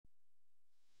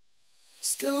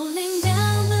Strolling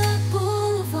down the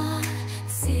boulevard,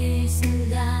 city's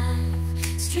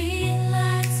alive, street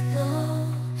lights glow,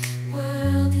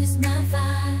 world is my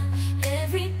vibe.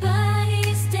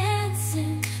 Everybody's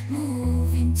dancing,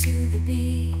 moving to the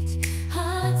beat.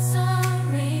 Hearts are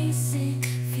racing,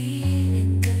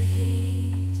 feeling the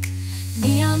heat.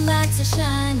 Neon lights are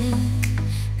shining,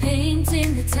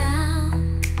 painting the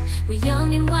town. We're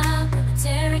young and wild, gonna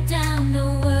tear it down.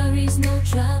 No worries, no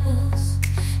troubles,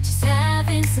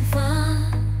 having some fun.